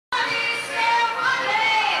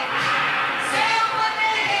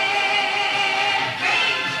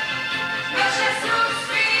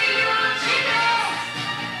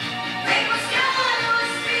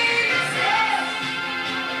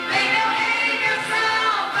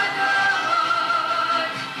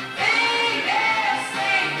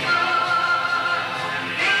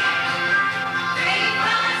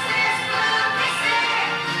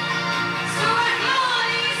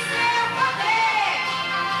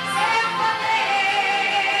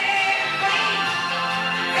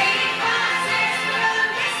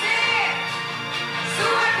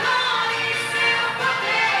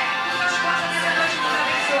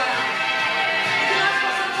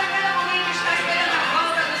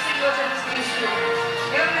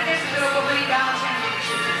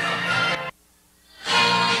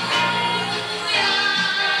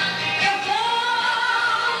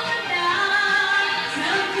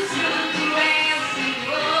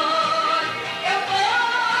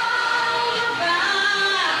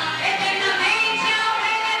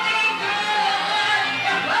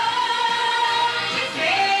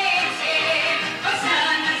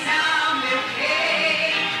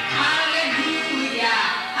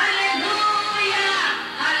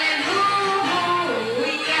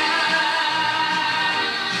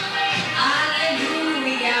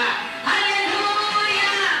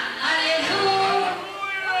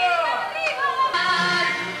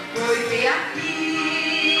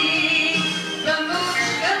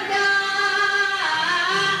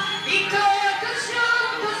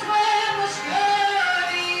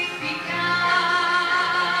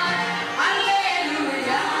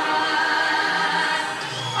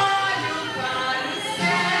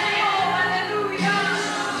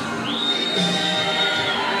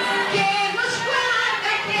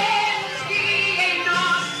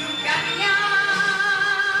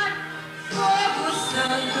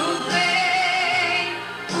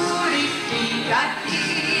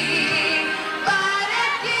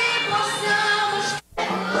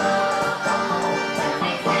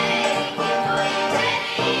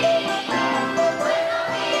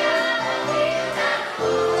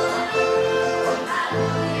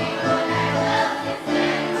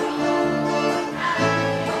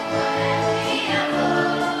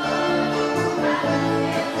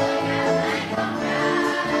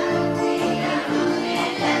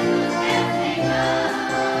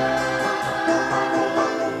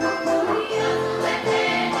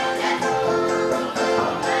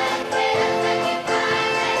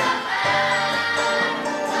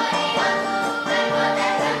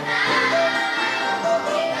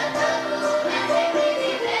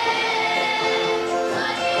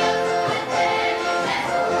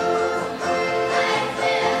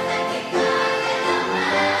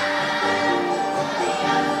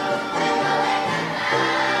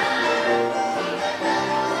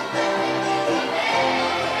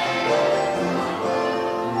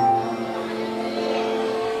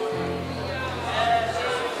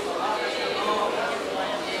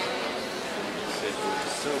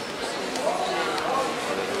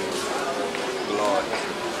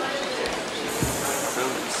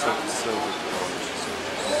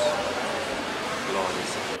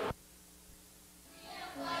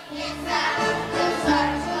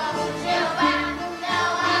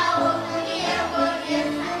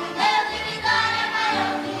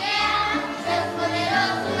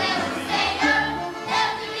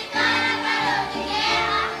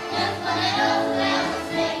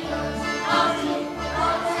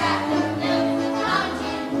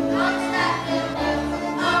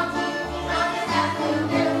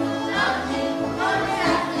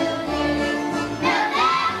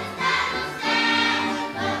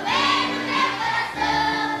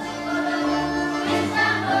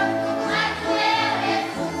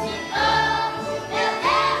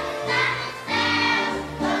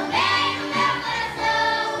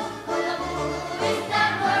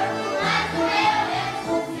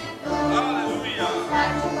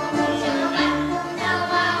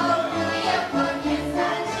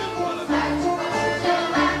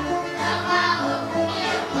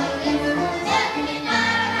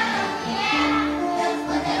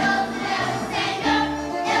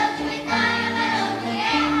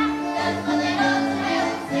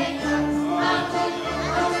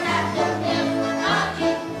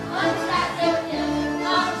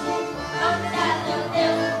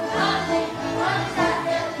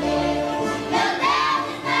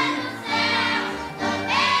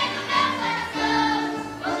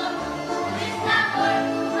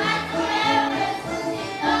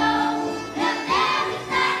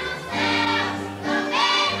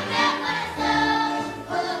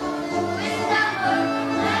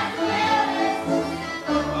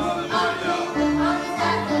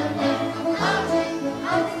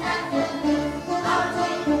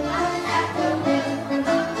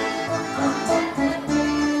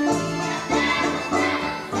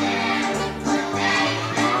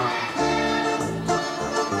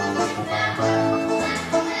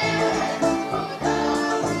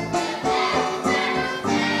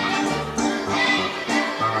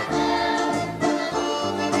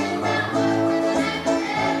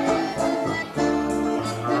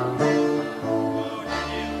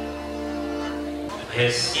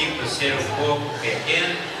Recife ser um pouco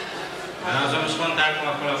pequeno, mas nós vamos contar com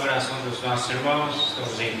a colaboração dos nossos irmãos,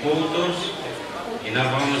 estamos em cultos, e nós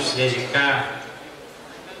vamos dedicar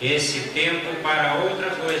esse tempo para outra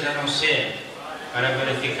coisa a não ser para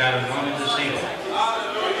glorificar o nome do Senhor.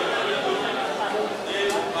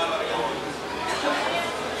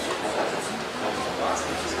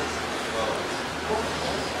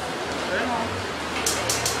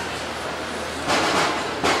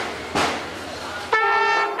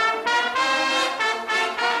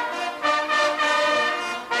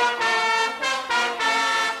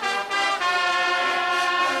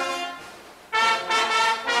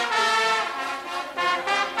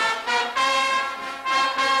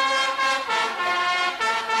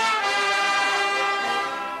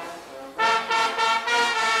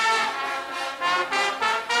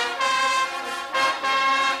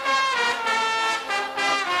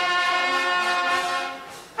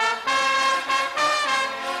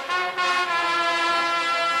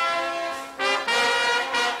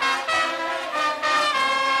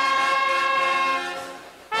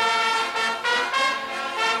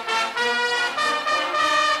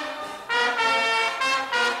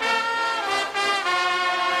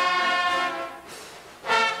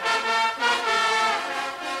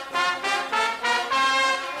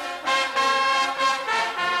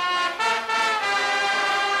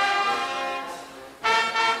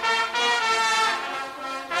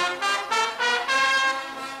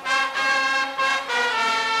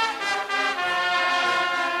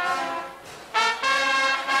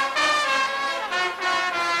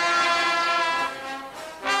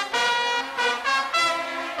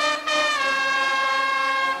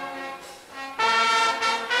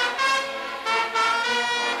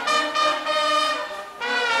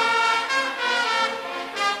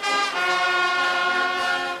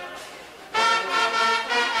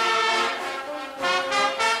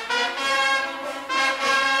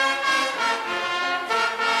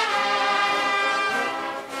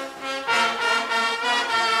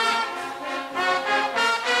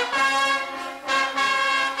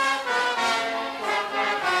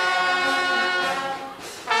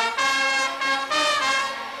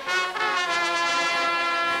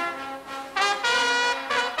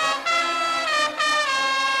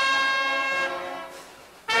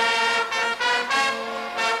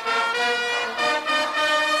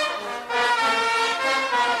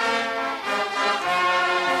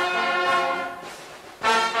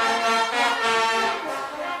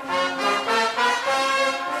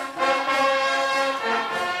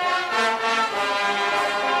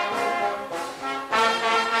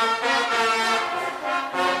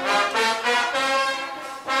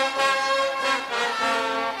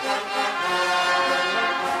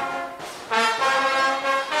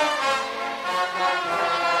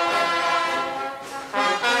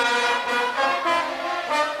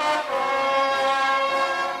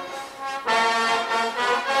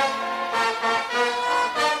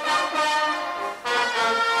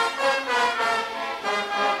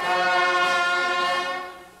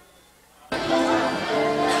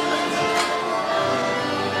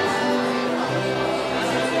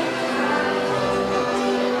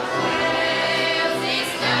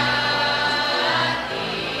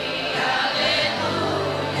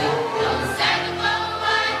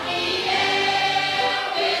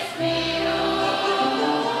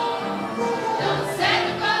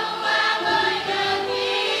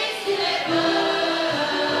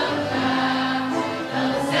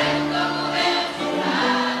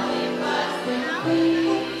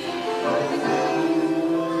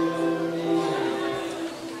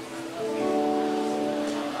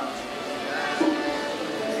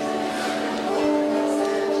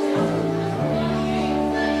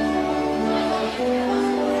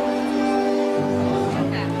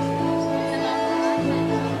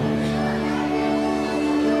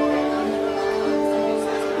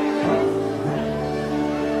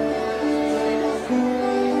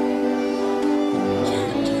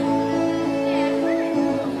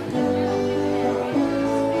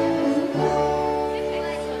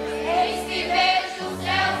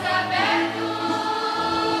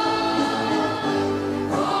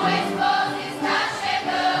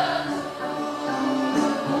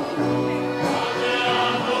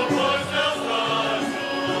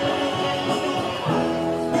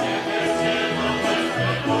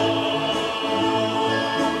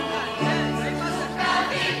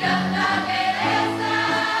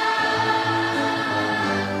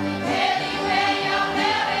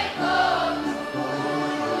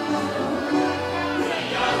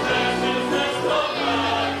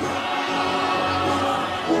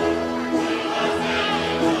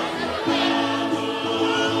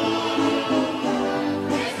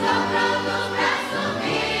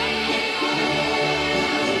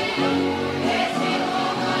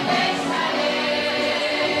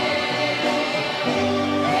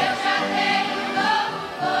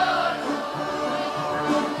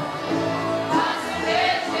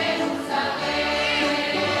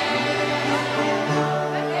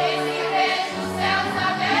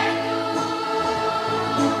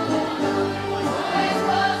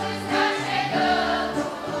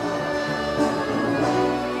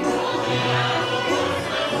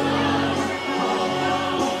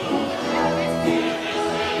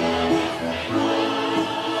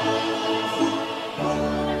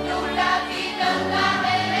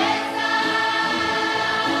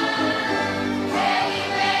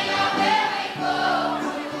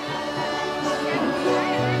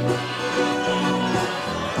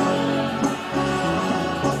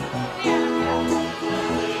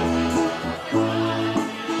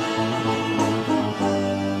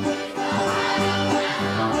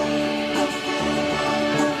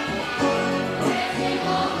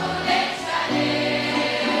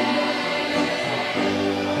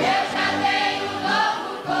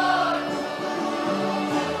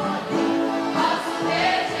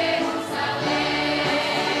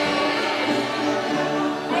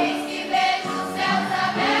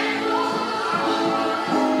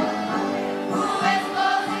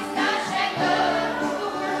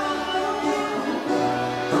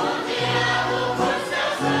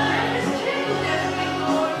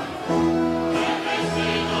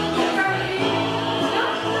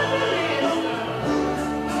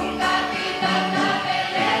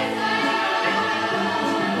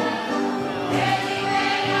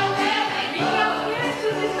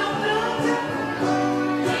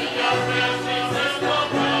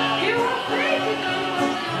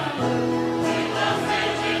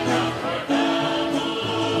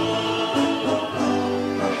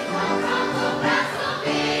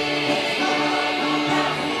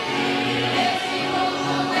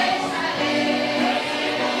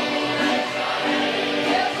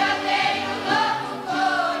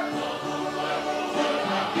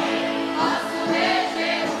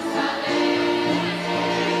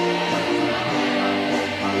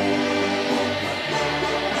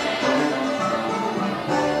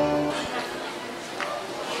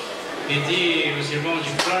 pedir os irmãos de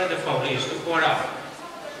Flórida Paulista, do coral,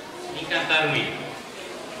 e cantar um hino.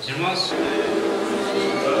 Os irmãos...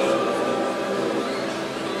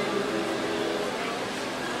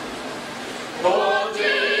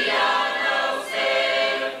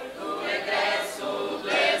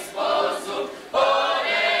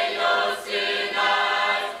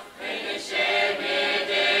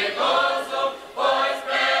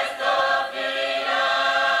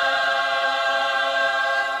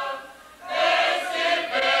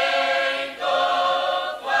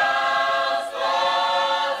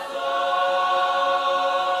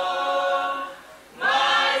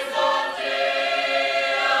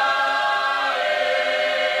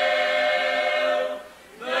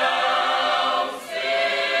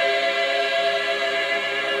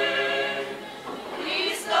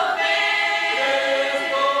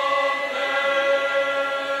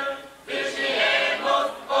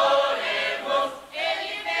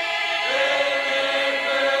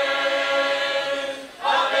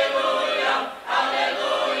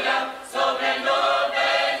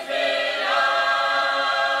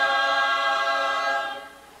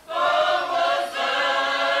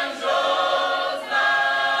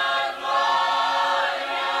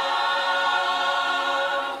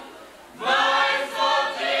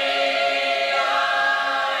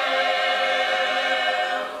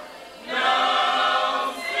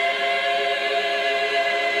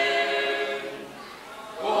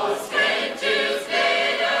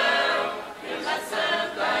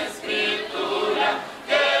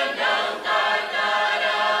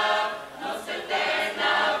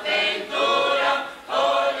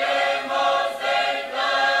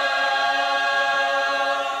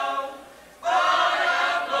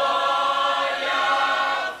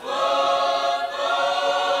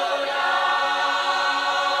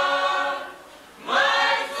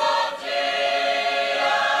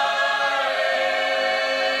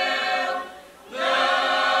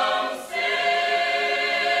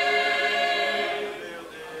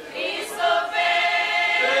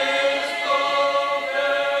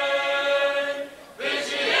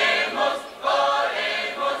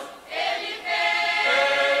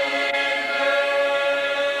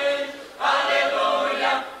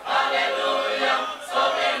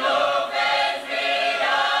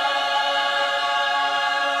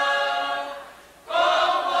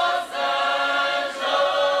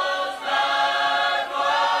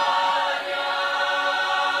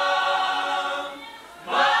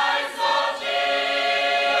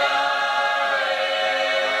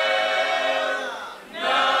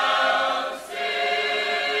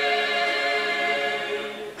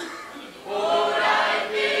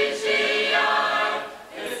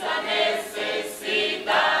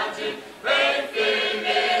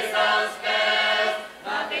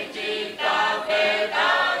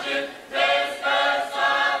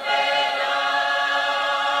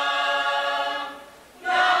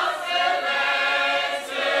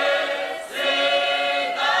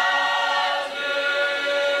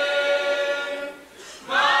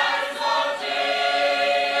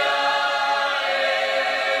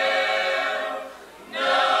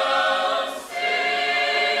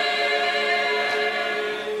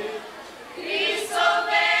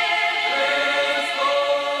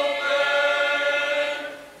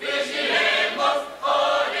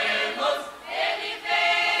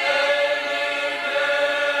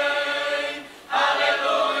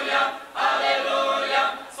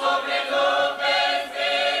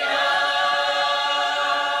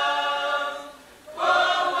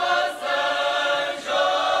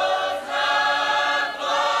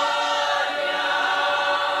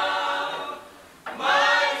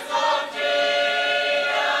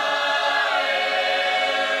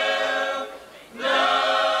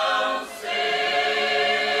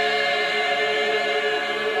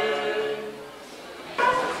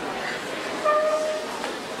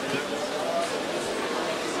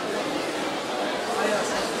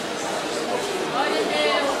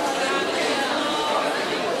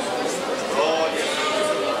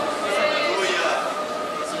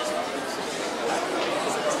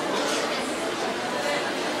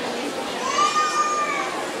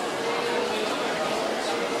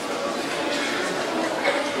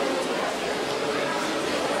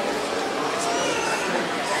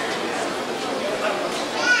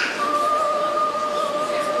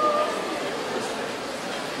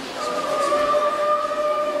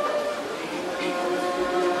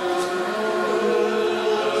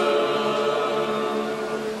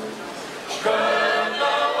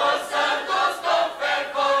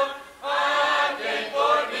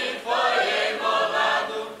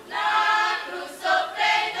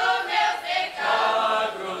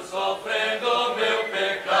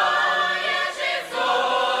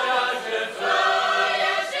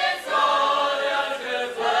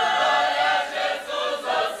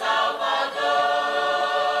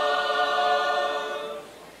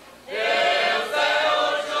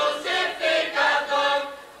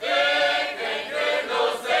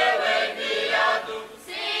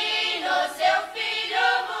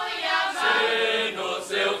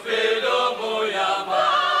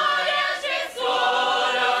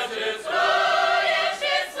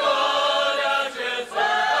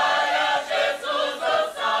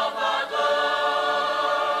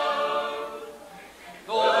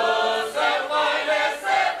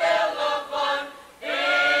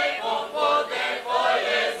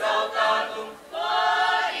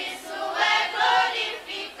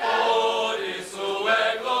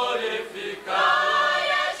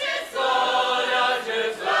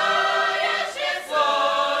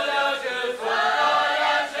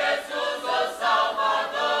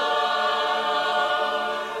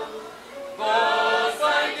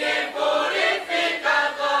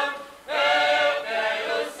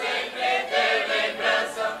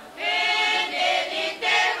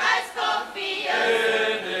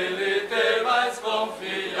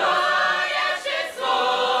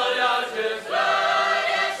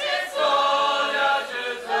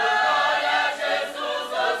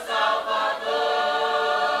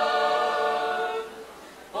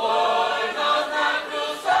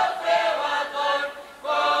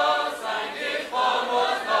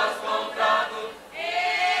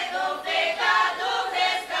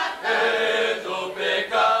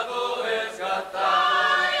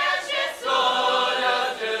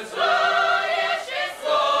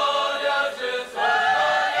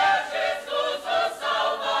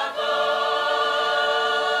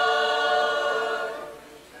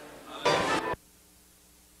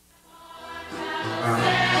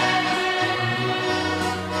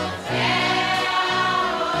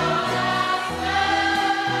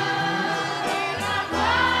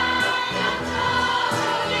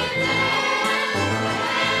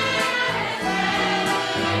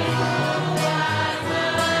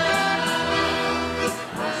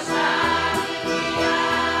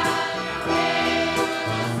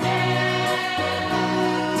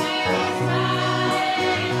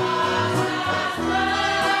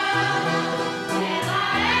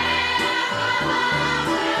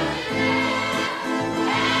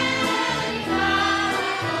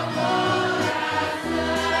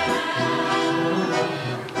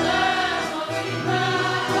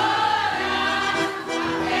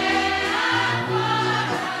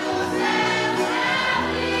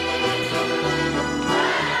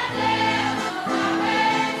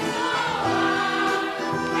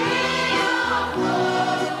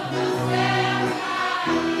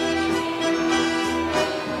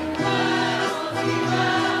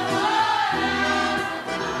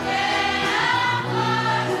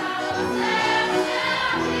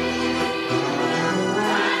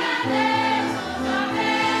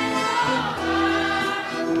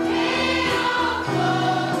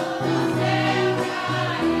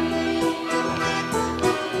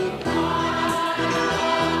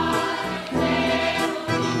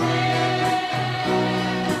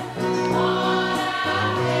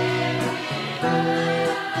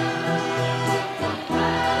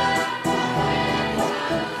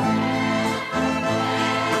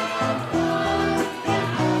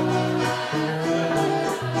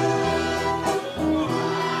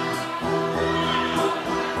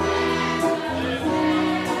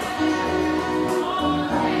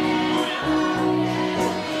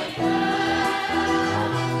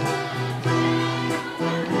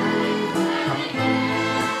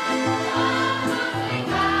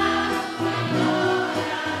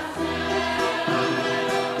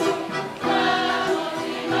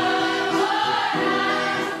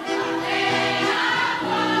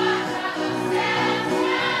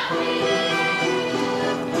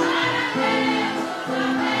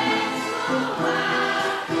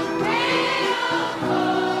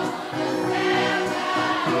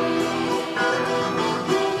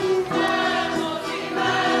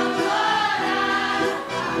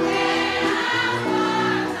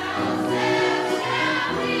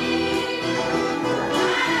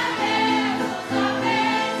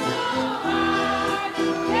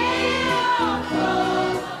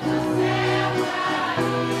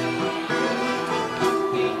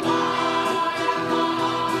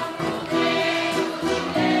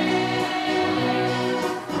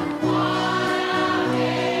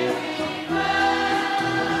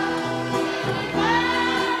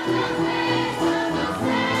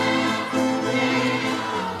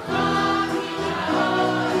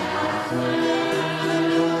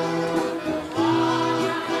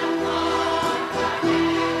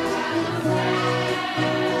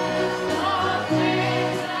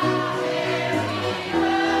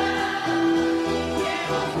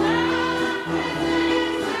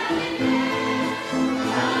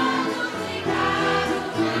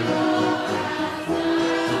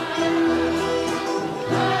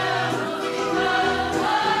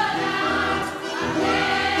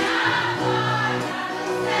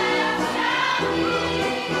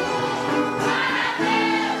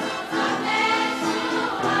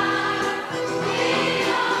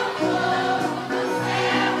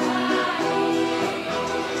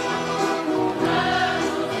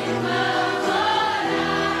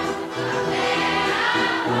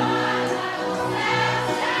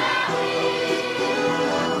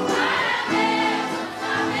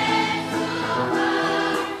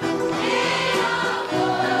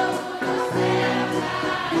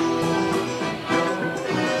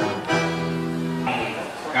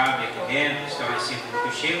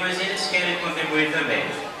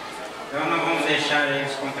 deixar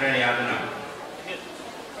eles contrariados, não.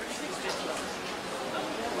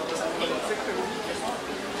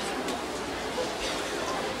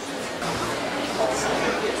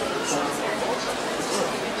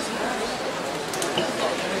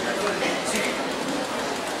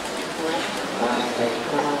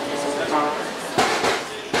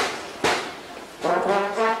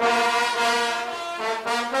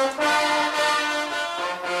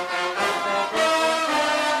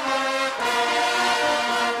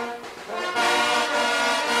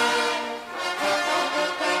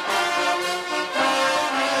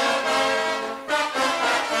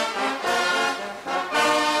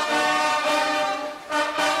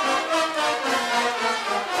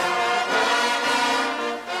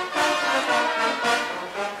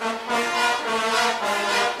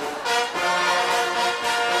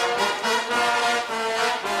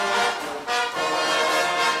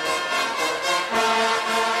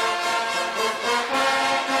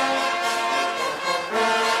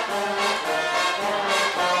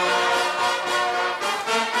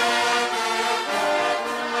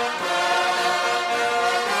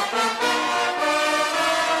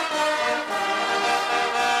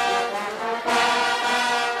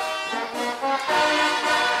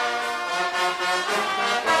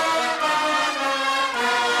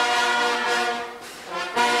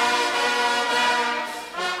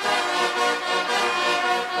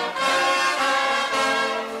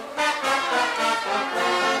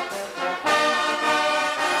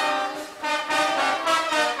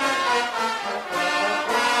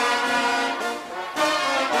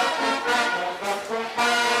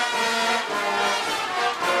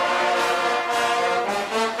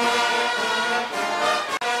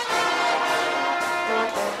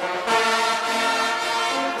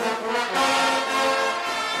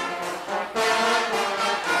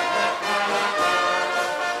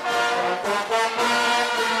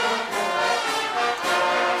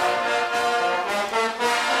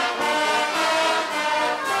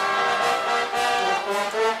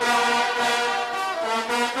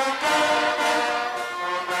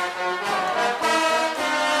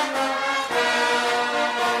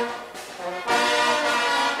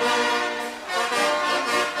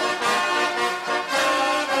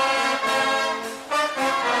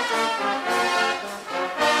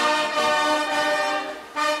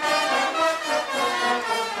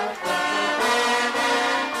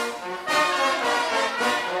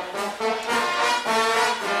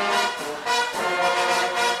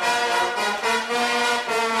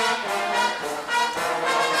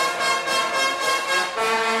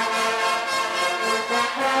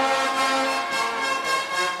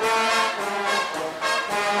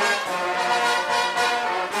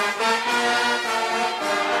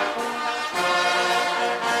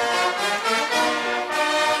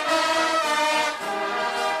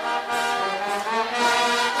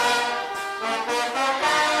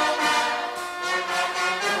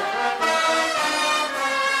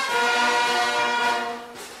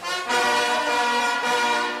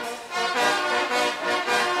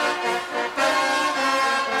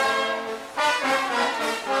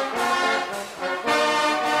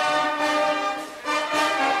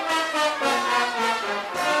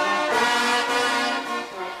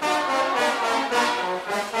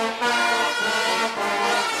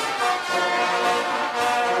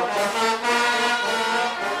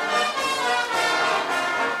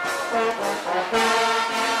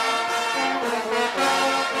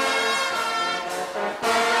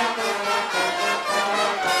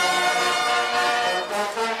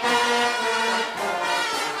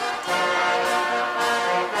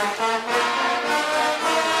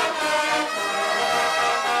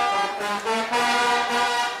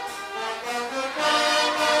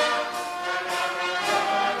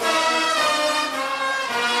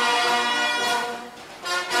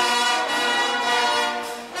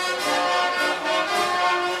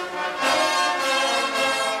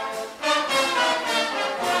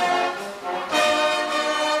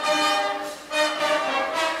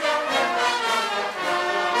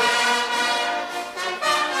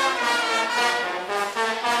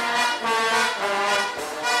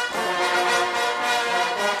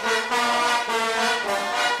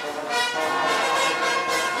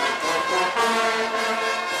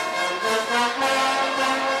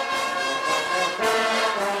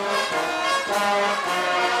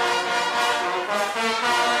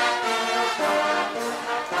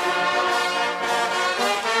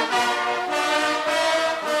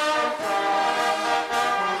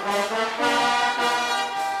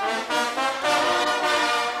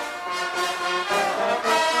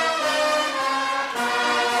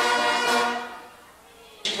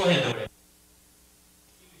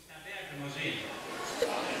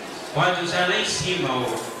 Pode usar lá em cima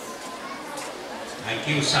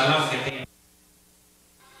aqui o salão que tem.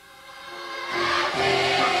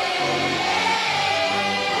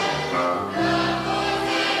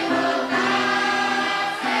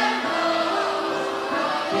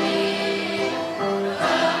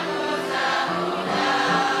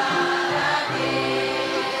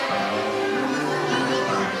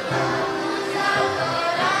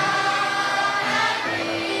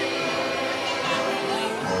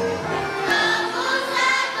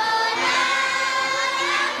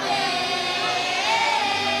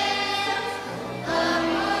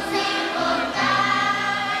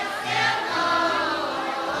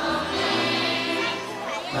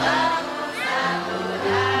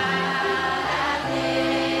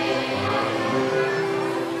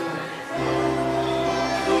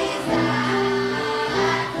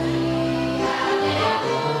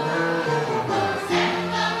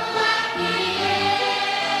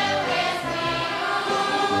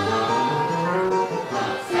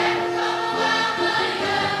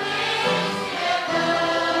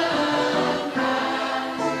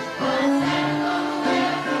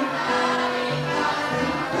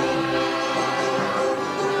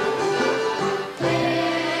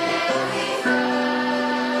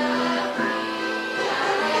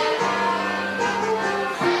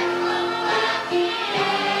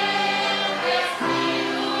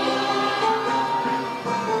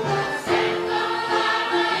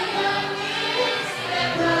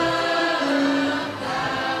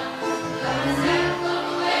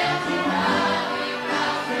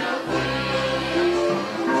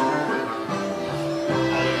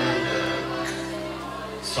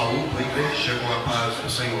 Saúdo a igreja com a paz do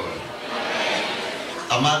Senhor.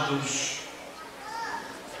 Amados,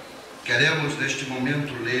 queremos neste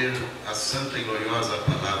momento ler a santa e gloriosa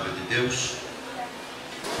palavra de Deus.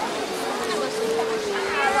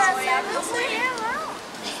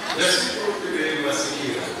 Versículo 1 a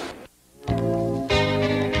seguir.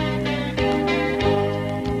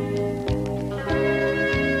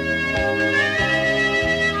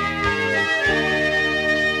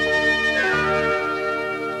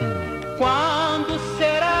 Quando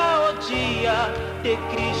será o dia de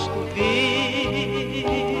Cristo vir?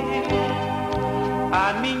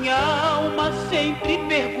 A minha alma sempre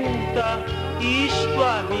pergunta isto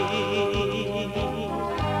a mim.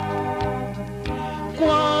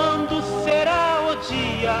 Quando será o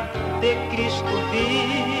dia de Cristo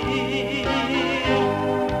vir?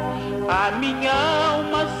 A minha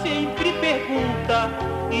alma sempre pergunta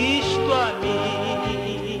isto a mim.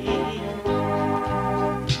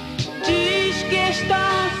 Está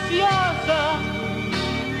ansiosa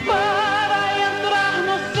para entrar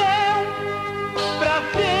no céu, para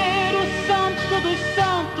ver o Santo dos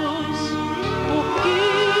Santos, o que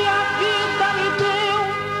a vida lhe deu,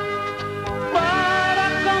 para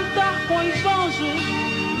cantar com os anjos,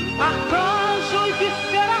 arcanjos e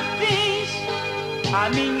serafins. A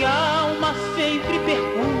minha alma sempre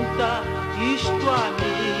pergunta isto a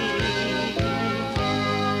mim.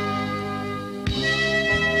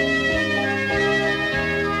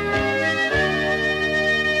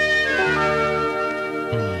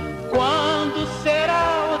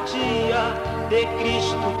 De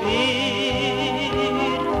Cristo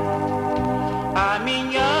vir, a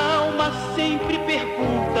minha alma sempre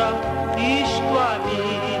pergunta isto a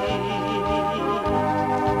mim.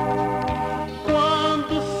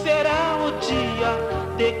 Quando será o dia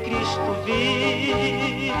de Cristo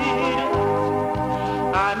vir?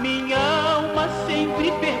 A minha alma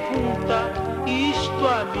sempre pergunta isto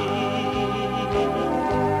a mim.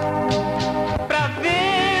 Para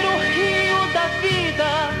ver o rio da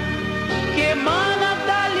vida que emana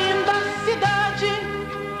da linda cidade,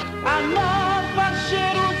 a nova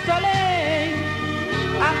Jerusalém,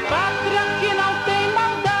 a pátria que não tem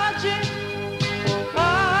maldade,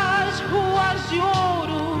 as ruas de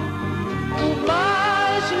ouro, o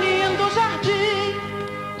mais lindo jardim.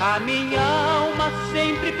 A minha alma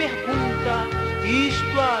sempre pergunta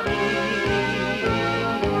isto a mim.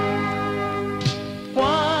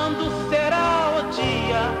 Quando será o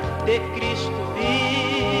dia de Cristo vir?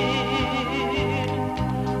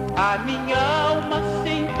 A minha alma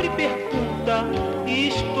sempre pergunta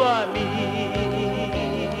isto a mim.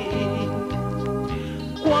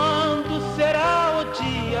 Quando será o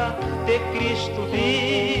dia de Cristo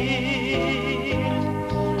vir?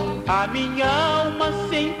 A minha alma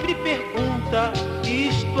sempre pergunta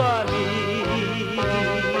isto a mim.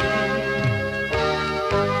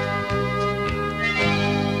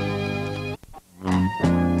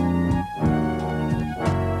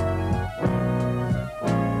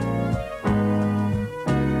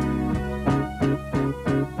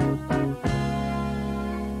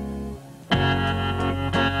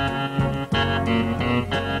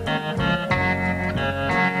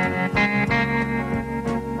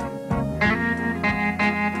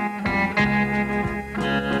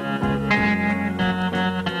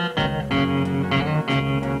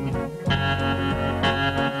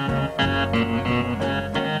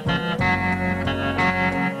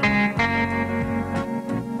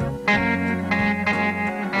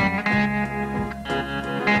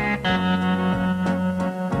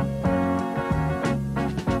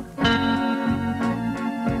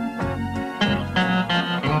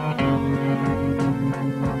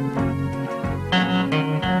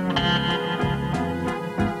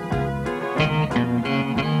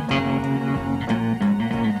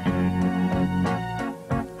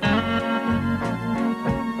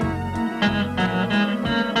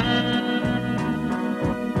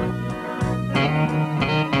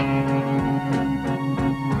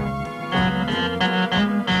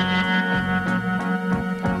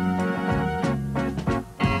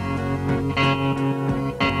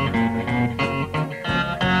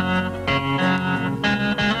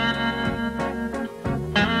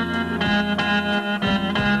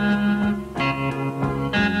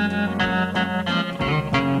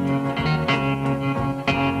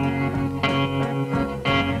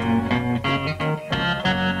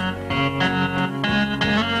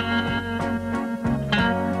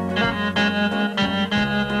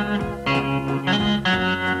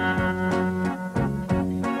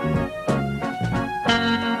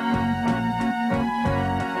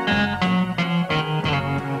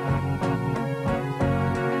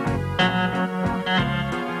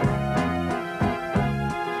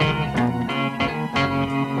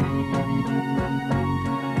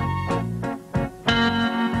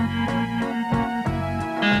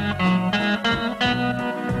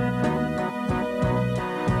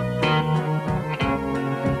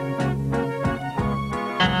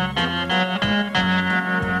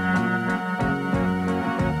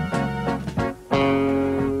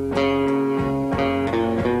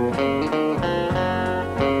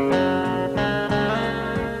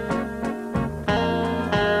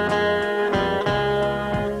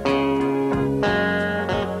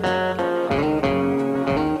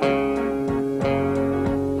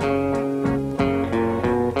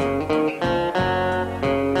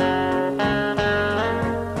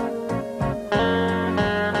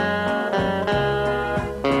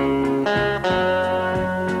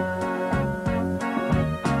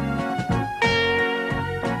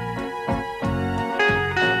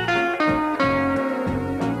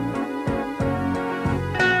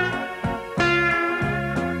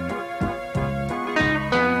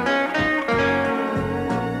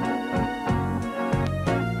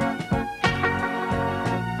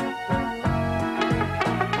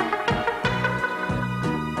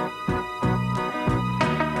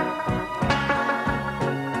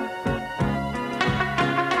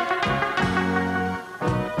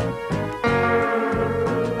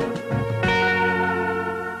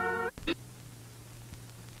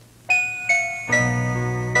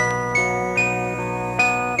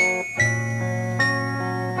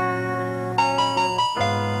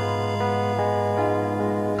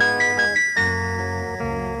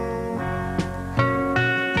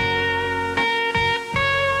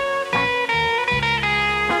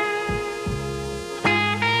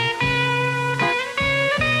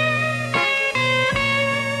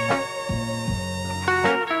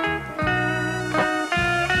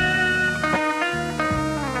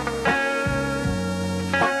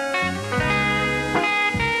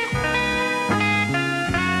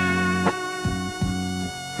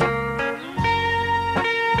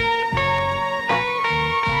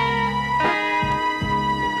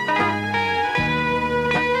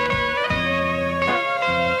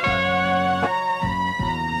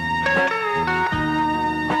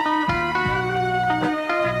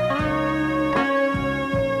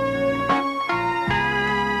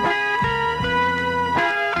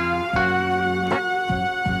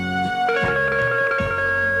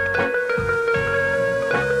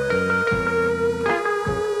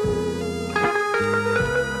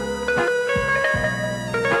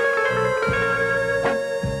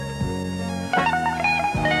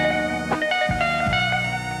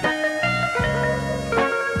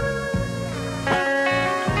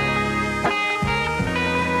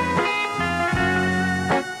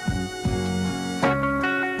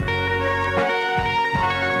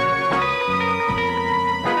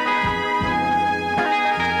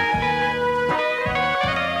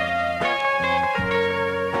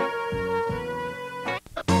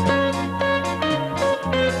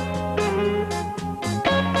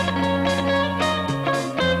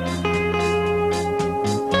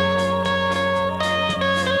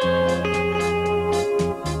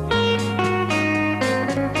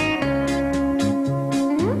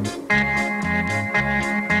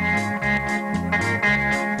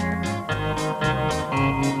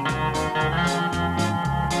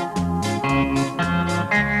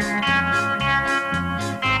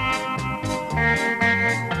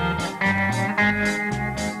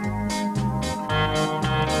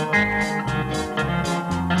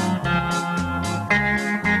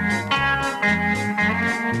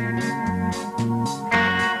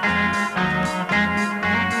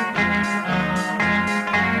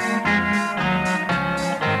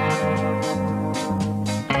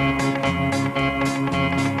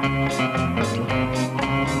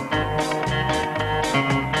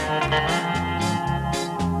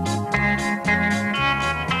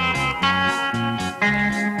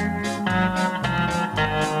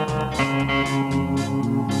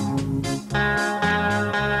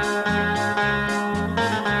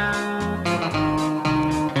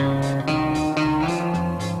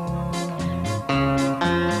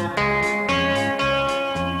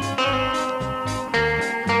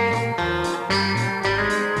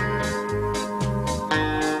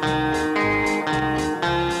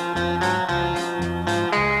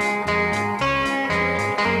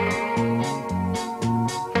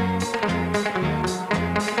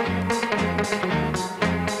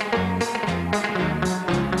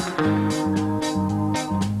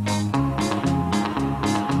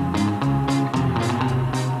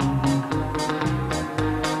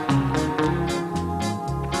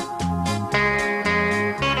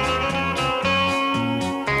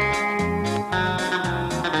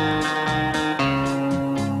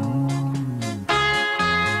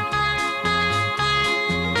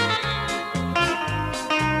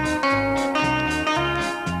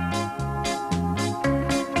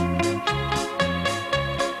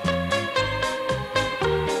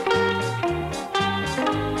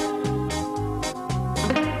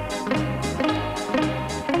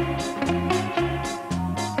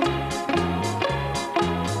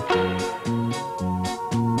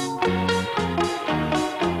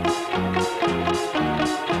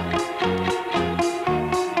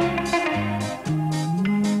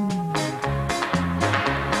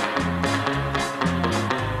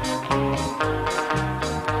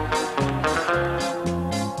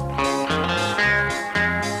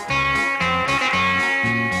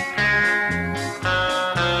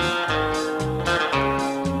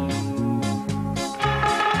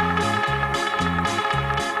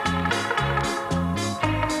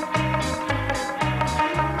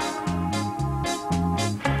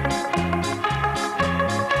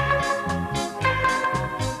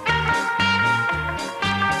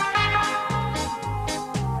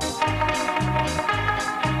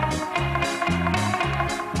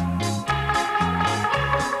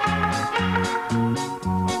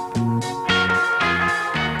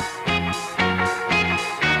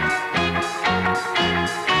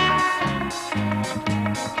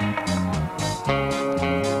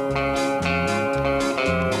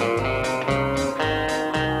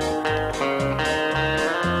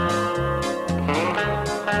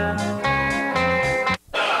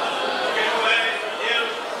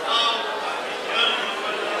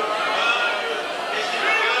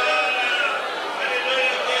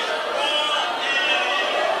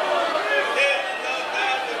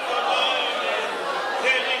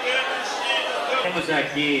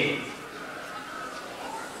 aqui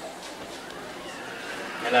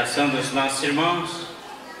a relação dos nossos irmãos.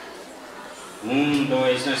 1,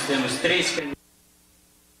 2, nós temos 3 candidatos.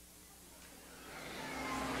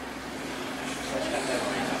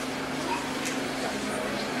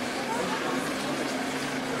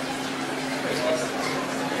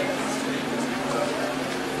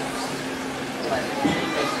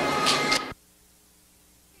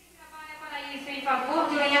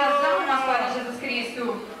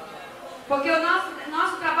 Porque o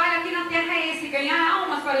nosso trabalho aqui na terra é esse, ganhar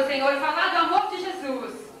almas para o Senhor e falar do amor de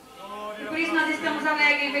Jesus. E por isso nós estamos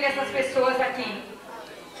alegres em ver essas pessoas aqui.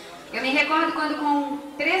 Eu me recordo quando com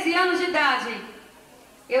 13 anos de idade,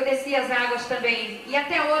 eu desci as águas também. E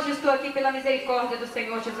até hoje estou aqui pela misericórdia do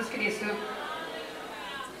Senhor Jesus Cristo.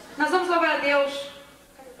 Nós vamos louvar a Deus.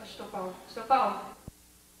 Cadê o pastor Paulo? Pastor Paulo?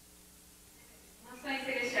 Nações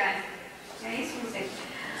celestiais. É isso, não sei.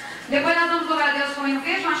 Depois nós vamos louvar a Deus com o hino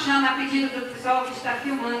Veja uma Chama, a pedido do pessoal que está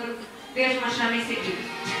filmando. Veja uma Chama em seguida.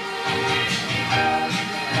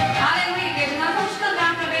 Aleluia, igreja. Nós vamos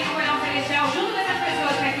cantar também no coral celestial junto dessas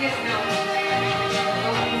pessoas que aqui estão.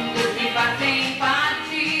 Todos que fazem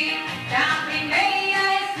parte da primeira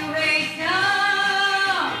ressurreição.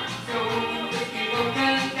 Todos que vão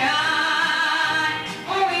cantar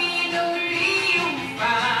o hino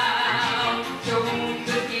triunfal.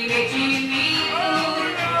 Todos que redimidos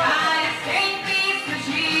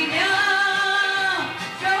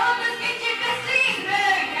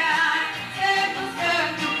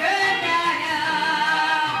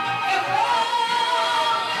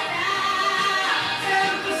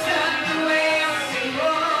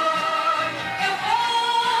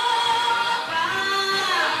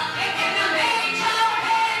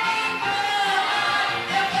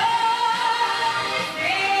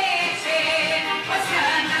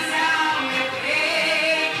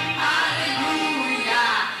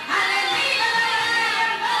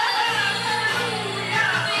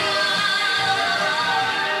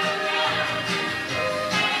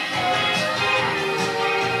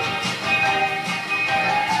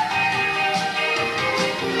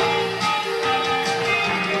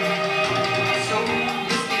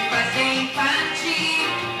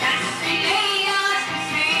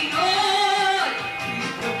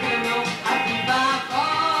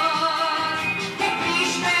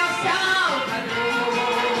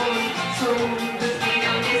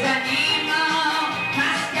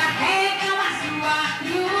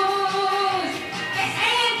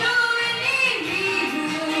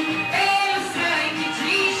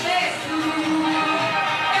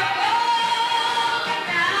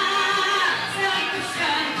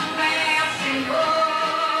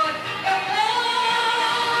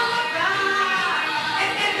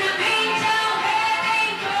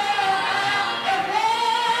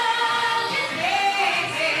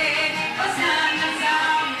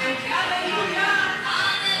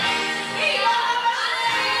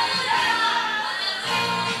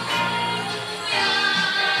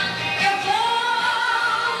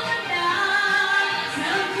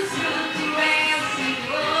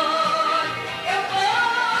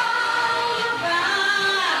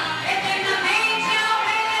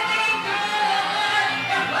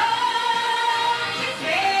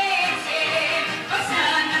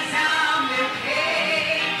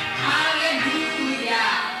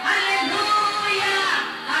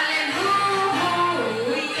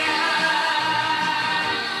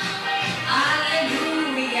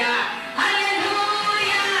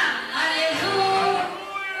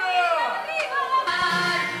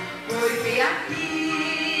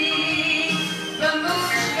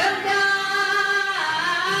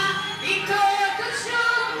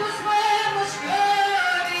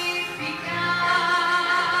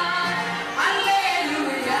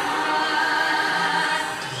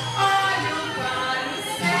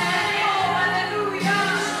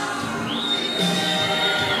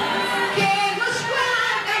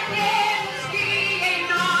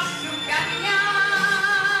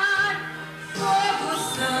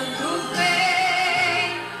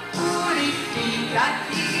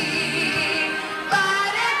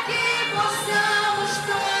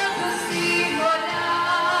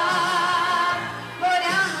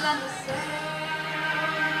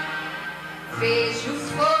vejo o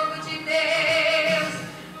fogo de Deus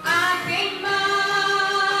a queimar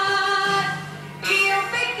e o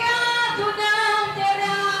pecado não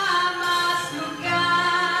terá mais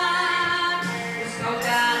lugar. O sol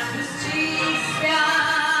da justiça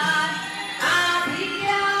a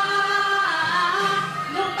brilhar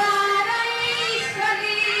no paraíso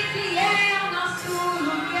ali que é o nosso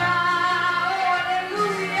lugar. Oh,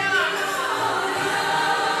 aleluia!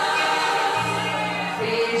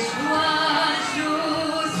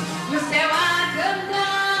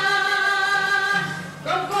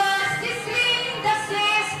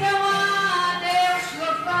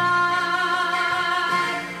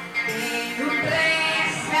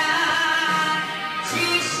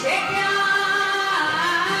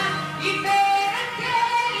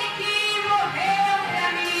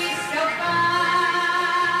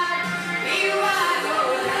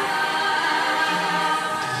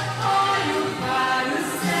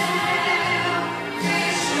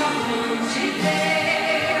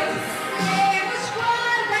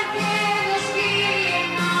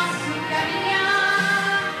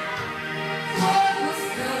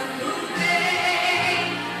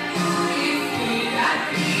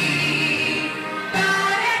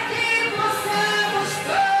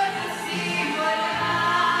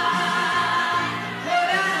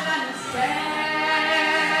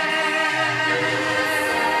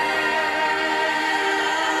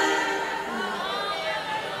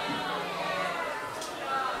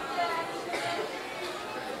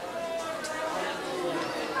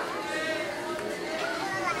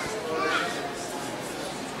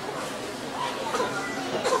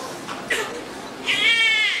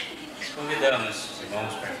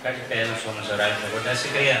 ficar de pé, nós vamos orar em favor dessa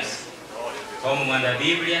criança. Como manda a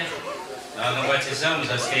Bíblia, nós não batizamos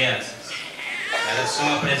as crianças. Elas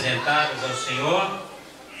são apresentadas ao Senhor,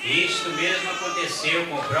 e isto mesmo aconteceu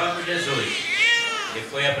com o próprio Jesus. Ele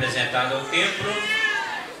foi apresentado ao templo,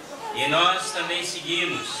 e nós também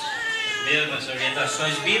seguimos as mesmas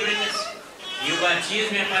orientações bíblicas, e o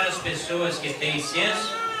batismo é para as pessoas que têm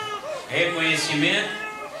senso, reconhecimento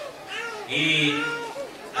e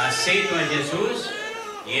aceitam a Jesus,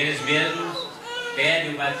 e eles mesmos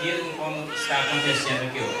pedem o batismo, como está acontecendo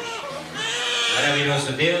aqui hoje.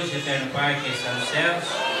 Maravilhoso Deus, eterno Pai que está nos céus,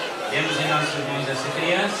 temos em nossos mãos essa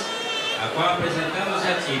criança, a qual apresentamos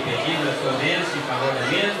a Ti, pedindo a Tua bênção em favor da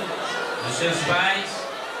mesma, dos seus pais,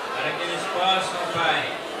 para que eles possam,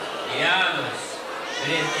 Pai, guiá-los,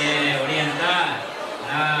 orientar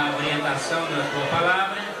na orientação da Tua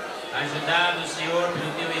palavra, ajudado, Senhor,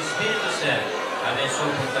 pelo Teu Espírito Santo. Abençoa,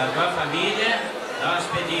 portanto, a família, nós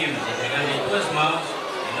pedimos, entregando em Tuas mãos,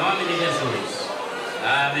 em nome de Jesus.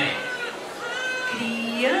 Amém.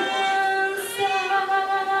 Criança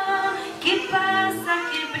que passa,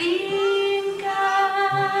 que brinca,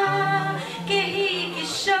 que ri, que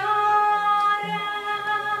chora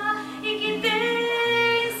e que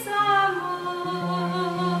tem só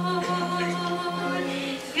amor.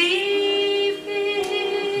 Vive,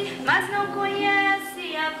 mas não conhece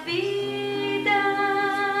a vida,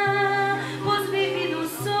 pois vive no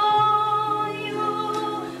sonho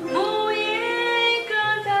muito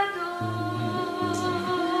encantador.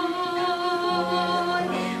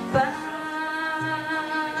 Paz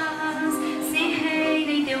se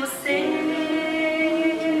reina em teu ser,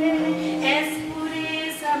 és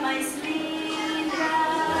pureza mais linda,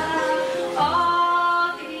 ó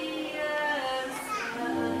criança.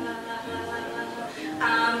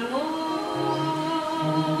 Amor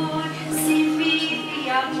se vive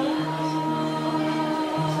amor,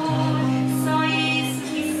 só isso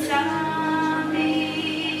que sabe,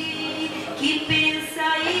 que pensa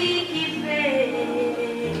e que vê.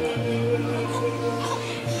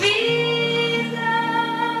 Vida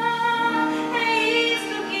é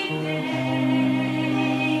isso que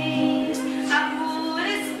tens, amor,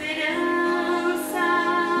 esperança,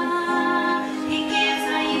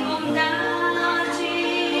 riqueza e bondade.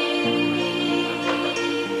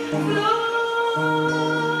 Flor,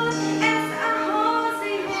 essa rosa e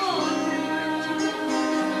rosa,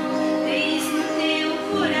 tens no teu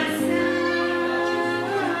coração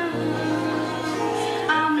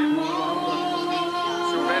amor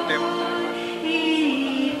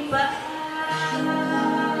e paz.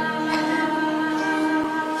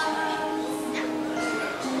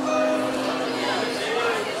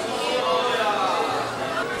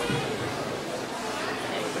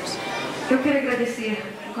 Eu quero agradecer,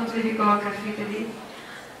 enquanto ele coloca a fita ali,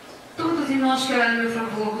 todos os irmãos que oraram a meu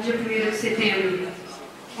favor no dia 1º de setembro,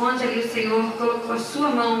 onde ali o Senhor colocou a sua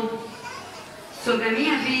mão sobre a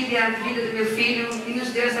minha vida e a vida do meu filho e nos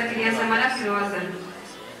deu essa criança maravilhosa.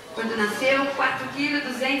 Quando nasceu, 4 kg,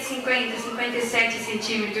 257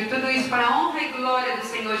 centímetros, tudo isso para a honra e glória do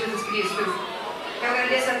Senhor Jesus Cristo. Eu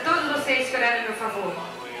agradeço a todos vocês que oraram a meu favor.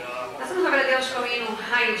 Nós vamos louvar a Deus com o hino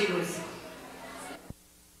Raio de Luz.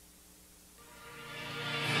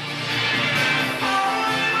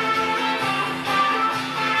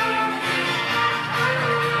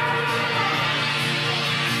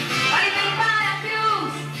 Olhe bem para a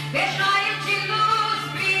cruz, vejo raio de luz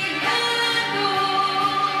brilhando.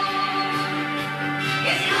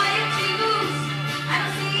 Esse raio de luz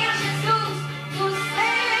anuncia Jesus no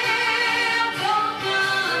céu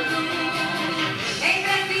tocando. Em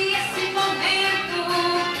breve esse momento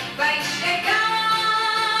vai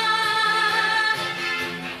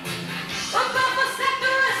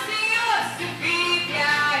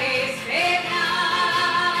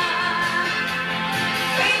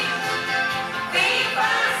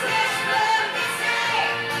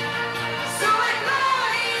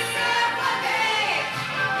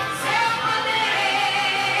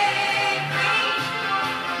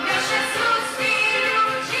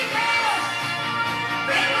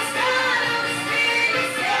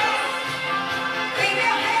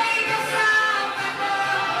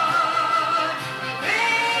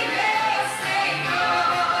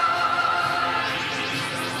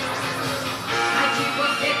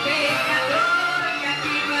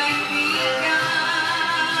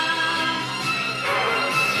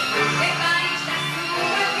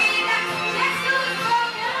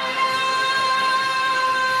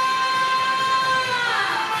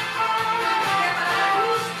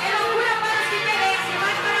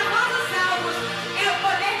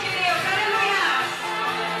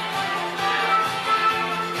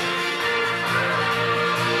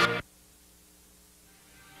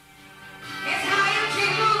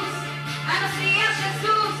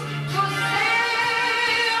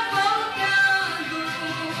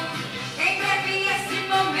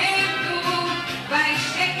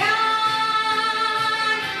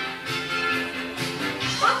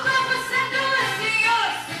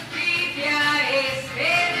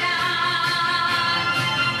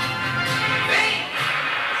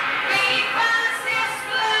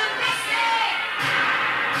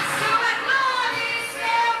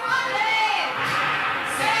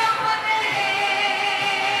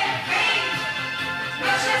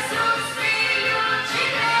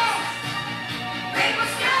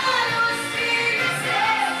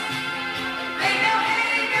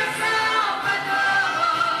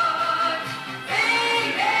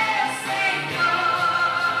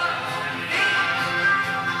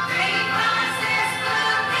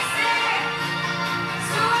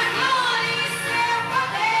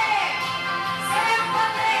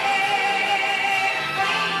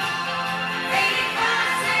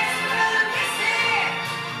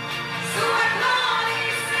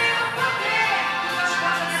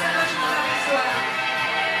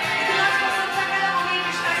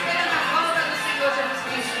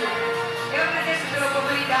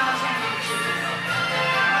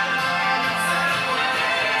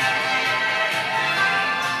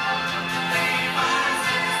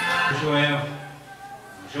Joel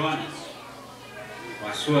Jonas, com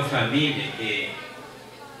a sua família, que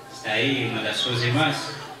está aí, uma das suas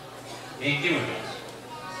irmãs. Vem aqui, meu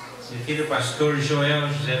Deus. Seu filho, o pastor Joel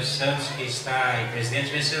José dos Santos, que está em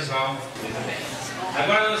Presidente Venceslau. Muito bem.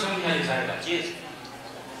 Agora nós vamos realizar o batismo.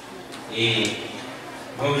 E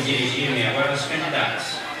vou dirigir-me agora aos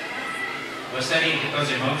candidatos. Gostaria que todos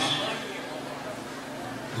os irmãos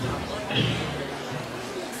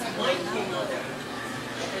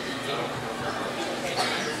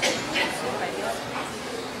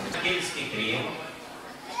aqueles que criam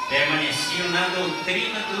permaneciam na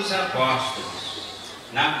doutrina dos apóstolos,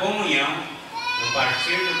 na comunhão, no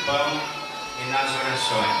partir do pão e nas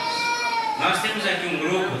orações. Nós temos aqui um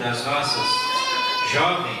grupo das nossas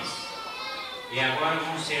jovens e agora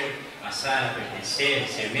vão passar a pertencer,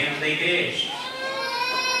 ser membros da igreja.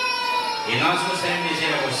 E nós gostaríamos de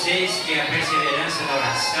dizer a vocês que a perseverança na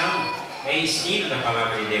oração é ensino da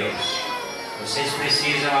palavra de Deus. Vocês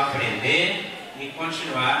precisam aprender e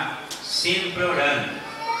continuar sempre orando.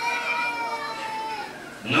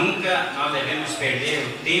 Nunca nós devemos perder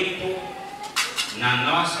o tempo na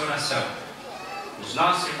nossa oração. Os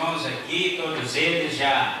nossos irmãos aqui, todos eles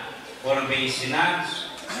já foram bem ensinados.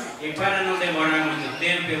 E para não demorar muito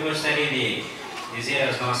tempo, eu gostaria de dizer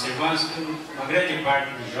às nossas irmãs que uma grande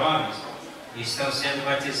parte dos jovens estão sendo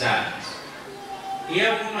batizadas. E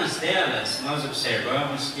algumas delas, nós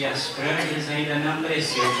observamos que as franjas ainda não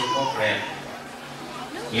cresceram por completo.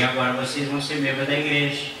 E agora vocês vão ser membros da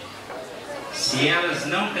igreja. Se elas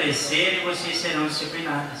não crescerem, vocês serão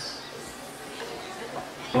disciplinadas.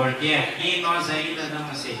 Porque aqui nós ainda não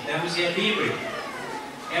aceitamos e é bíblico.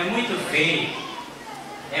 É muito feio.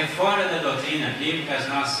 É fora da doutrina bíblica as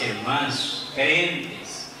nossas irmãs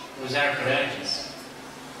crentes usar franjas.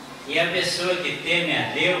 E a pessoa que teme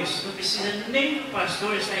a Deus não precisa nem do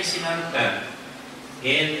pastor estar ensinando tanto.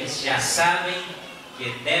 Eles já sabem que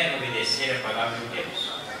devem obedecer a palavra de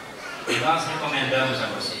Deus. E nós recomendamos a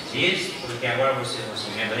vocês isso, porque agora vocês vão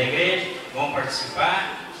ser membros da igreja, vão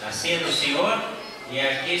participar da ceia do Senhor, e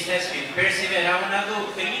aqui está escrito: perseveravam na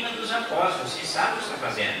doutrina dos apóstolos. Vocês sabem o que estão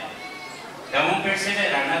fazendo. Então vamos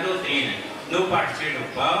perseverar na doutrina, no partir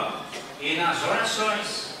do pão e nas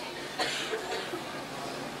orações.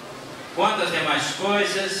 Quanto às demais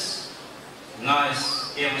coisas, nós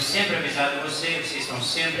temos sempre avisado vocês estão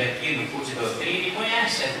sempre aqui no culto de doutrina e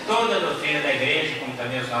conhecem toda a doutrina da igreja, como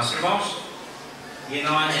também os nossos irmãos. E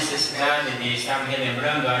não há necessidade de estar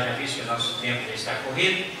relembrando, haja visto que o nosso tempo já está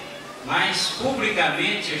corrido, mas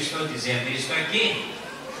publicamente eu estou dizendo isso aqui,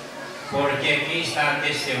 porque aqui está a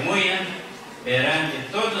testemunha perante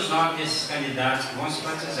todos nós desses candidatos que vão se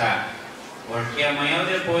batizar. Porque amanhã ou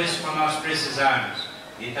depois, quando nós precisarmos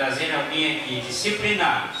de trazer alguém aqui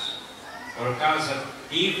disciplinados por causa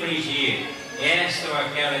de infringir esta ou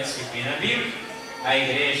aquela disciplina bíblica, a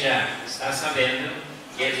igreja está sabendo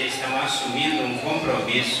que eles estão assumindo um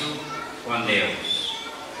compromisso com Deus.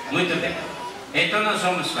 Muito bem. Então nós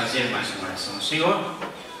vamos fazer mais uma oração ao Senhor.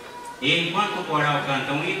 E enquanto o coral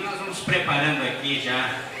canta um hino, nós vamos preparando aqui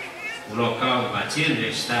já o local do batismo. Já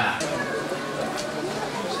está.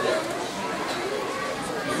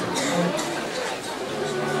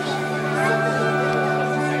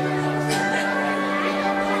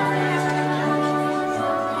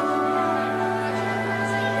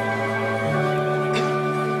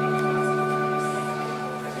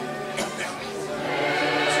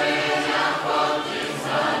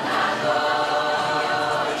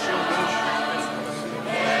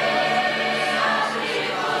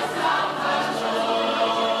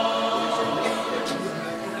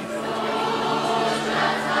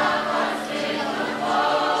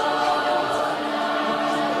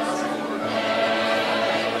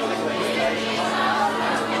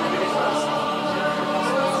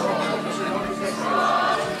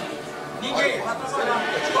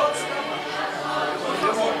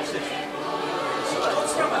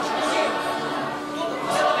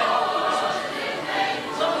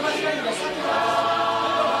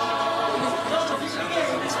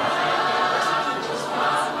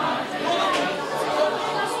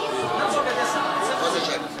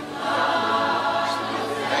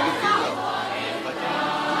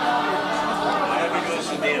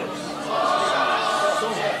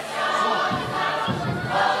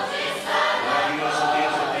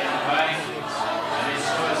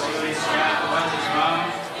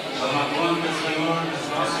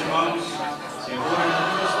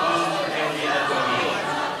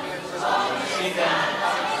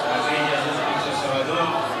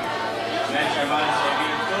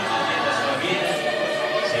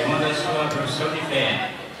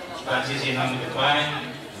 Batize em nome do Pai,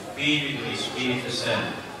 do Filho e do Espírito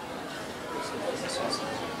Santo.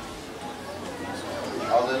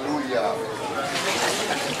 Aleluia.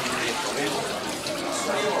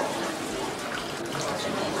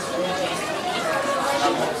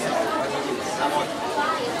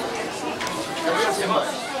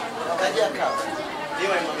 Cadê a capa?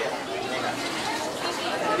 Deu aí, mamãe.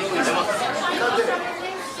 Cadê?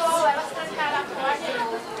 Elas trancaram a porta.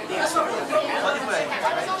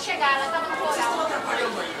 Elas vão chegar, ela estava no coral.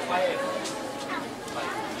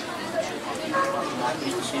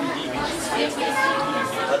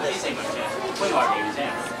 Põe ordem,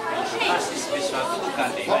 né? Passa esse pessoal tudo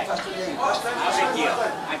canto aí, vai. Abre aqui, ó.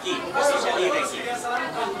 Aqui, deixa livre aqui.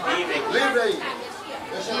 Livre aqui. Livre aí.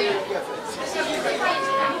 Deixa livre aqui à frente.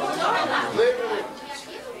 Livre aí.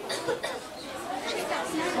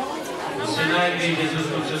 Ensinar a igreja de Jesus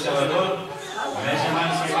como seu Salvador, vai chamar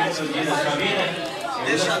de serviço do dia da sua vida.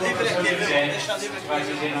 Deixa livre aqui, deixa livre aqui. Vai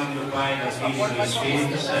dizer em nome do Pai, do Filho e do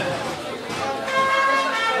Espírito Santo.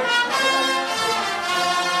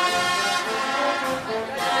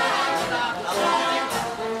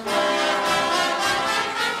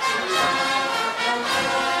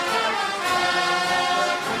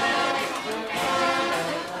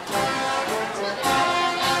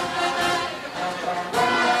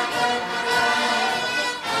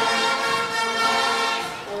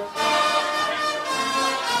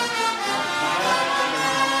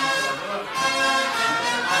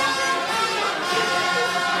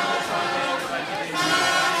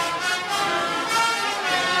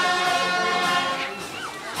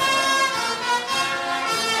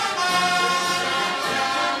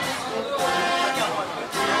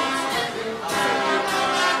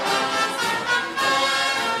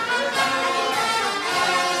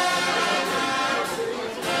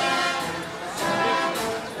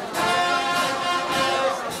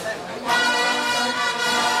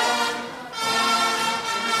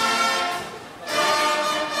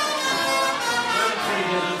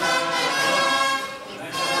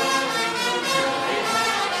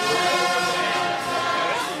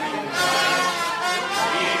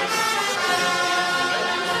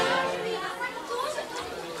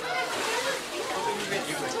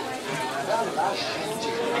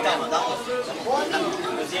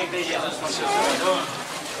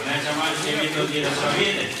 Durante a mais serviço do dia da sua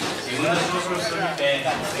vida, segundo a sua profissão de fé,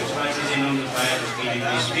 Deus vai dizer em nome do Pai, do Filho e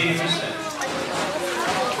do Espírito Santo.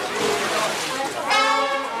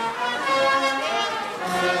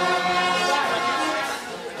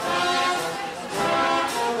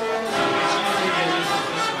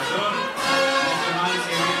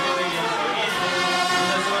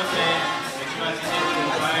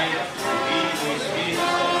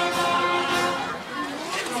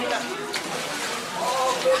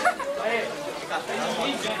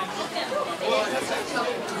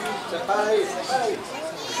 Separa aí, separa aí.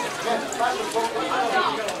 Faz um pouco.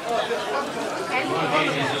 Uma vez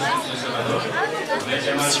Jesus como seu Salvador, vai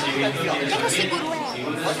chamar de serviço do dia da sua vida,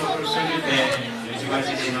 segundo a sua profissão de fé, Deus vai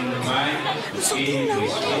dizer em nome do Pai, do Filho e do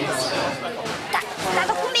Espírito Santo.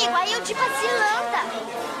 Tava comigo, aí eu tipo assim, anda.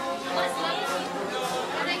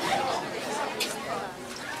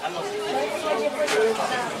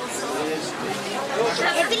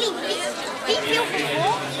 Evelyn, vem ver o vovô.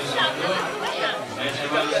 Vai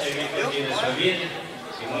chamar de serviço do dia da sua vida,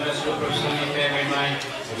 segundo a sua profissão de fé, minha irmã,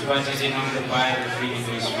 Deus vai dizer em nome do Pai, do Filho e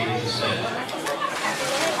do Espírito Santo.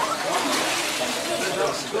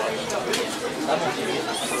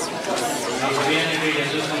 Recebendo em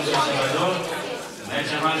Jesus como seu Salvador, vai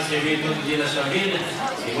chamar de servir todo dia da sua vida,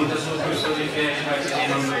 segundo a sua profissão de fé, vai dizer em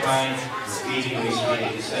nome do Pai, do Filho e do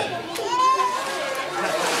Espírito Santo.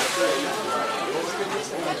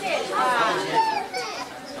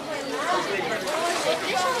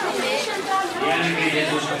 E a igreja de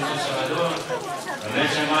Jesus como seu Salvador, vai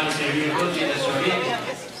chamar de servir todo dia da sua vida,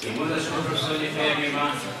 segundo a sua profissão de fé, minha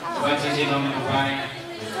irmã, vai dizer em nome do Pai,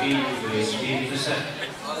 do Filho e do Espírito Santo.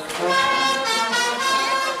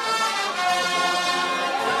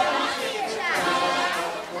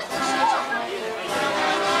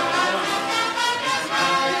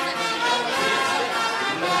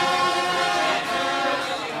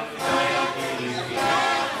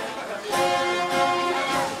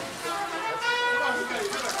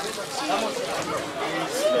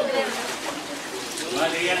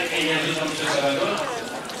 Adriana, que Jesus como seu Salvador,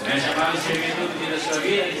 vai chamar de servir todo dia da sua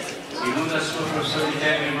vida, segundo a sua profissão de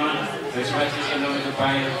fé, minha irmã, Deus vai dizer em nome do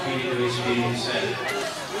Pai, do Filho e do Espírito Santo.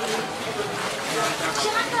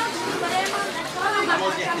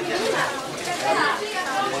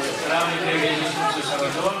 Salve, Jesus como seu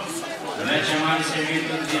Salvador, vai chamar de servir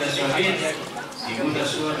todo dia da sua vida, segundo a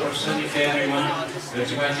sua profissão de fé, minha irmã,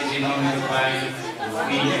 Deus vai dizer em nome do Pai, do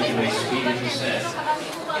Filho e do Espírito Santo.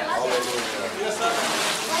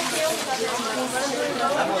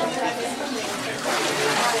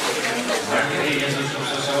 Guarde de Jesus como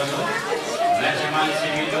seu Salvador. Leve a mais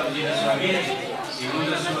servido ao dia da sua vida.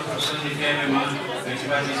 Segundo a sua profissão de fé, meu irmão, eu te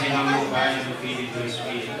batizo em nome do Pai, do Filho e do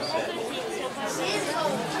Espírito Santo.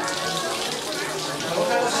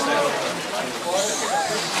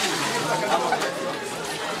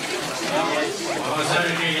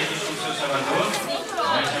 Rosário de Jesus como seu Salvador,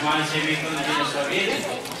 vai chamar e servir todo dia da sua vida,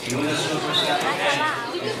 segundo a sua profissão de fé,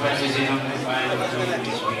 eu te batizo em nome do Pai, do Filho e do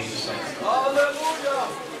Espírito Santo.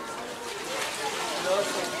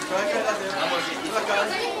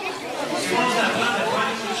 Os irmãos da banda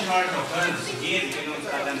podem continuar tocando, seguindo, que não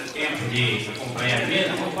está dando tempo de acompanhar a vida,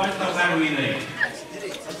 ou pode tocar o hino aí.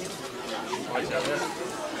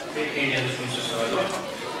 Quem é Jesus como seu Salvador?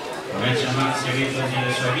 Promete chamar e servir todo dia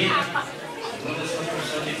da sua vida, segundo a sua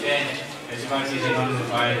profissão de fé, eu te batizo em nome do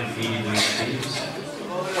Pai, do Filho e do Espírito Santo.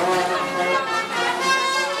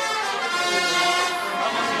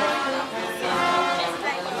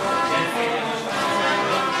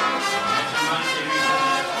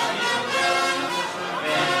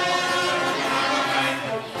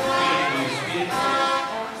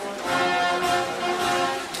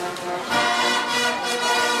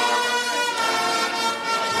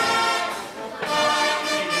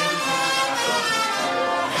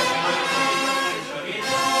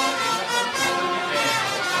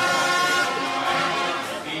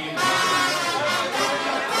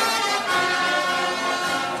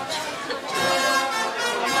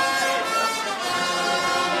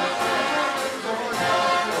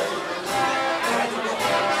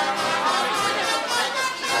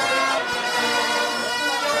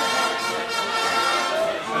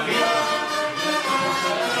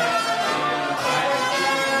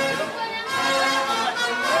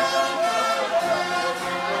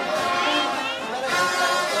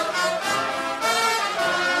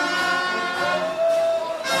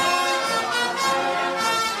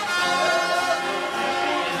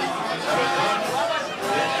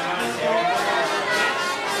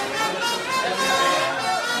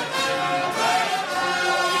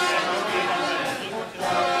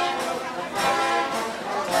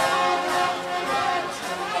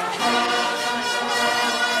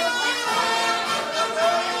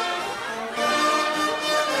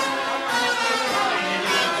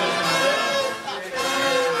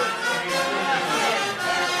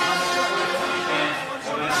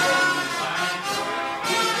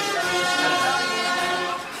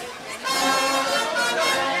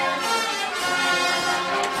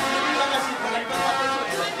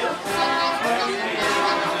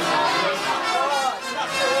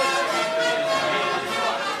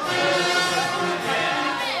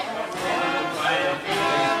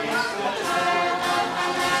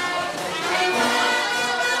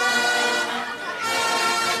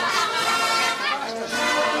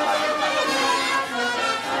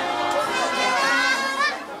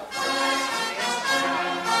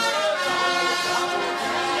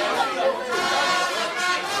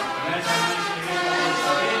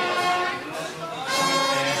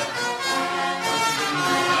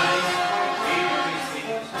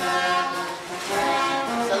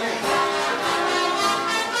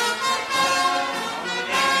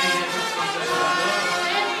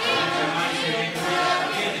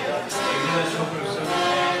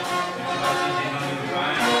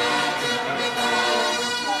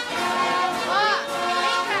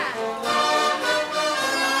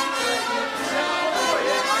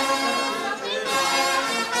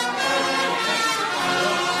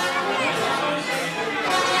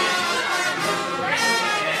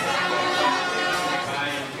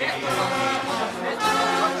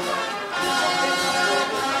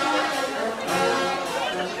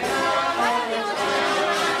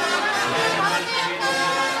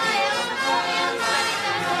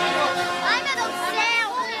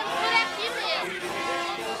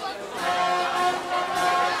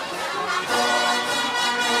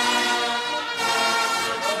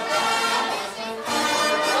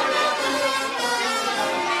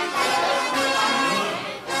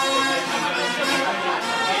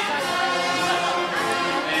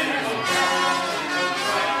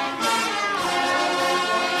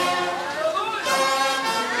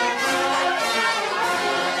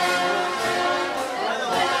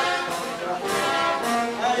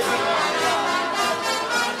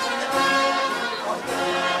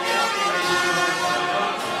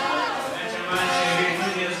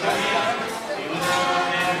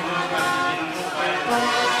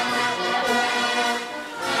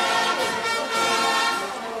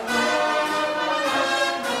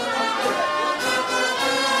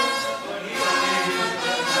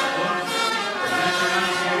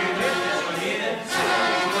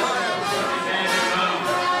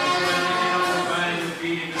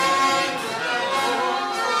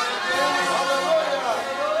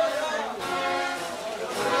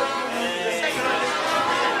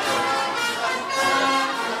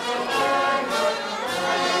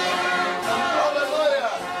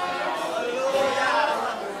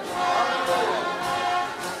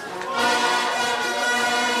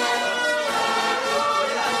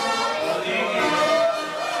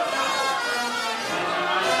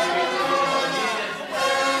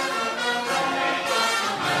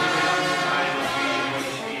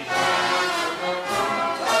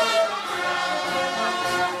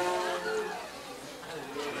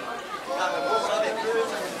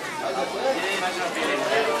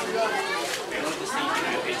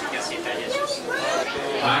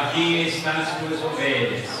 suas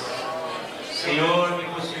ovelhas. Senhor, que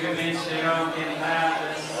possivelmente serão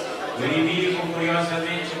tentadas, o inimigo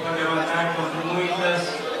curiosamente pode levantar contra muitas,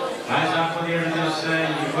 mas ao poder do teu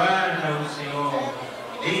sangue, guarda-o, Senhor,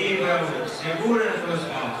 livra-o, segura nas tuas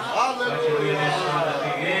mãos. Continue abençoando a tua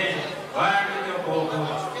igreja, guarda o teu povo,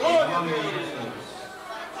 em nome de Jesus.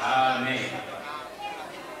 Amém.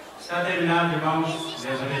 Está terminado, irmãos.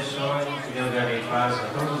 Deus abençoe, que Deus dê paz a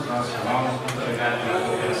todos os nossos irmãos. Muito obrigado pela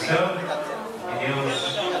cooperação. Que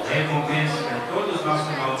Deus recompense a todos os nossos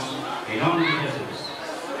irmãos, em nome de Jesus.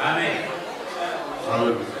 Amém.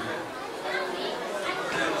 Aleluia.